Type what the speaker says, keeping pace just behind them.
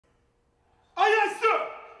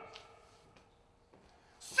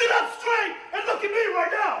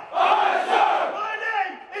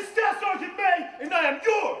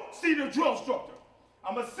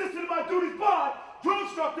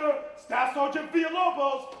Sergeant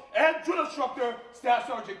Villalobos and Drill Instructor Staff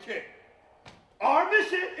Sgt. King. Our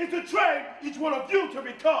mission is to train each one of you to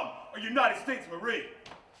become a United States Marine.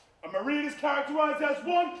 A Marine is characterized as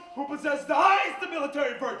one who possesses the highest of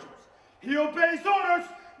military virtues. He obeys orders,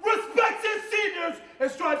 respects his seniors,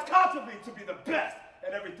 and strives constantly to be the best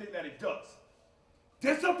at everything that he does.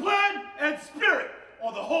 Discipline and spirit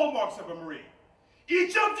are the hallmarks of a Marine.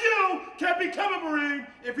 Each of you can become a Marine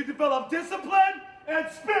if you develop discipline and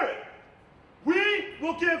spirit. We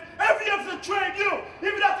will give every effort to train you,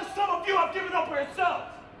 even after some of you have given up for yourselves.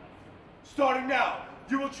 Starting now,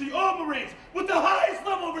 you will treat all Marines with the highest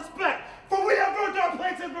level of respect, for we have earned our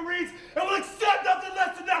place as Marines and will accept nothing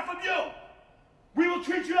less than that from you. We will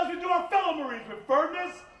treat you as we do our fellow Marines, with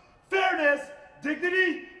firmness, fairness,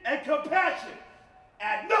 dignity, and compassion.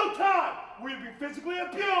 At no time will you be physically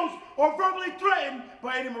abused or verbally threatened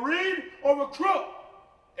by any Marine or recruit.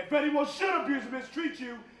 If anyone should abuse or mistreat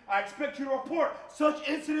you, I expect you to report such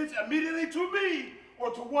incidents immediately to me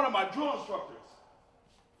or to one of my drill instructors.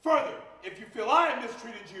 Further, if you feel I have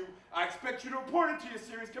mistreated you, I expect you to report it to your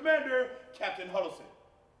series commander, Captain Huddleston.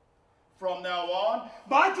 From now on,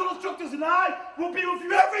 my drill instructors and I will be with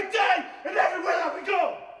you every day and everywhere that we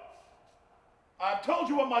go. I've told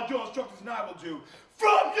you what my drill instructors and I will do.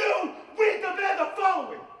 From you, we demand the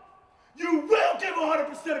following. You will give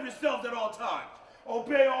 100% of yourselves at all times.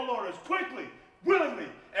 Obey all orders quickly, willingly,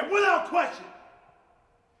 and without question.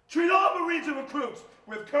 Treat all Marines and recruits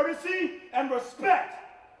with courtesy and respect.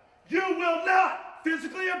 You will not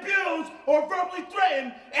physically abuse or verbally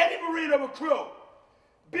threaten any Marine or recruit.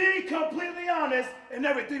 Be completely honest in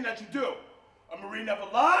everything that you do. A Marine never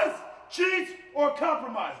lies, cheats, or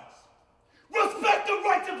compromises. Respect the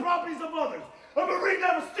rights and properties of others. A Marine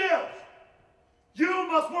never steals. You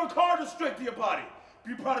must work hard to strengthen your body.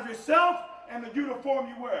 Be proud of yourself and the uniform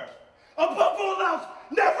you wear. Above all else,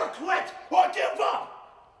 never quit or give up.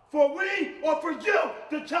 For we, or for you,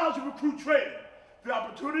 the challenge of recruit training. The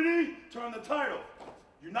opportunity to earn the title,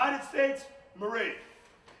 United States Marine.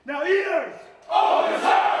 Now ears! Open,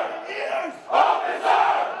 sir! Ears! Open,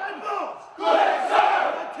 sir! Eyeballs! Good,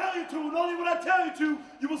 sir! When I tell you to, and only when I tell you to,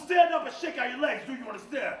 you will stand up and shake out your legs. Do you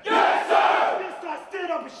understand? Yes, sir! This time,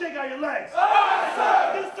 stand up and shake out your legs. Yes,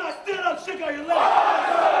 sir! This time, stand up and shake out your legs. Yes,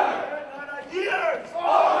 sir! Ears!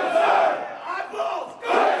 Open, sir! Eyeballs!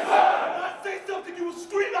 Good, sir! When I say something, you will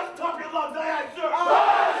scream at the top of your lungs. Aye, sir!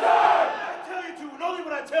 Yes, sir! When I tell you to, and only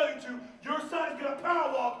when I tell you to, your son is going to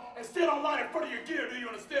power walk and stand on line in front of your gear.